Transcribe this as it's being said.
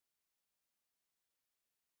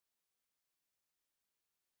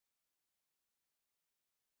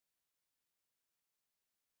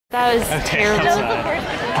That was terrible.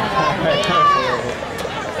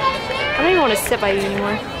 I don't even want to sit by you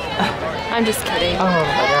anymore. I'm just kidding. Oh my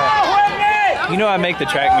god. You know I make the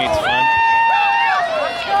track meets fun.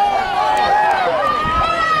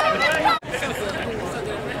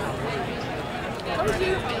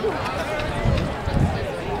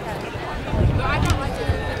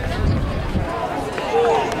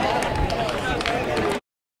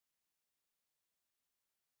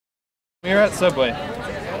 We are at Subway.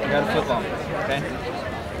 I got a foot long, okay?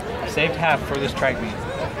 I saved half for this track meet.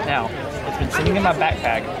 Now, it's been sitting in my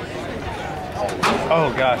backpack.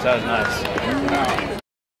 Oh gosh, that was nice.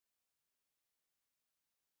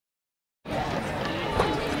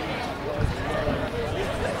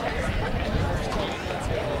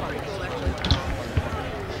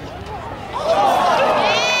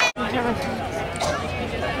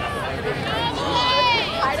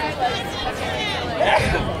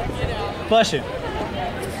 Bless you.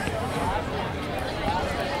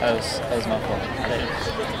 That was my fault.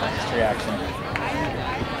 Reaction.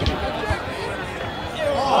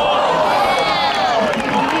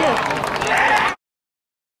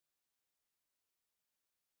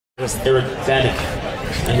 Eric Vanek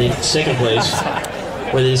in the second place,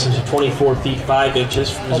 where this is 24 feet 5 inches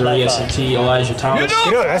from Missouri S&T Elijah Thomas.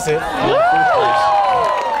 You know that's it.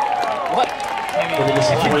 What? Where this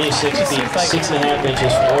is 26 feet 6.5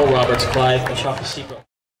 inches from Oral Roberts, Clive, and Chocosico.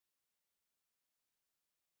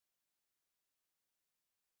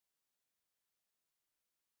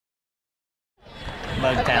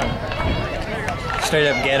 Mugtown. Straight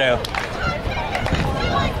up ghetto.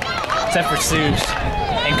 Except for Sue's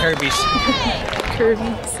and Kirby's.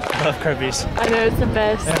 Kirby's. I love Kirby's. I know, it's the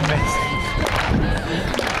best. They're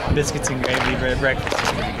amazing. Biscuits and gravy breakfast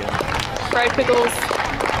is pretty good. Fried pickles.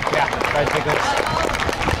 Yeah, fried pickles.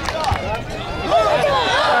 Oh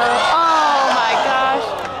my gosh.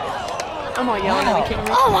 I'm all yelling at the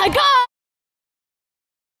camera. Oh my god!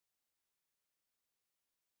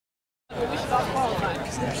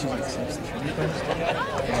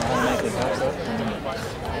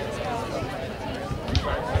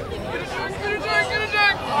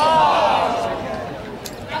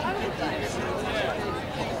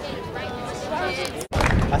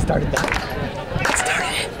 I started that.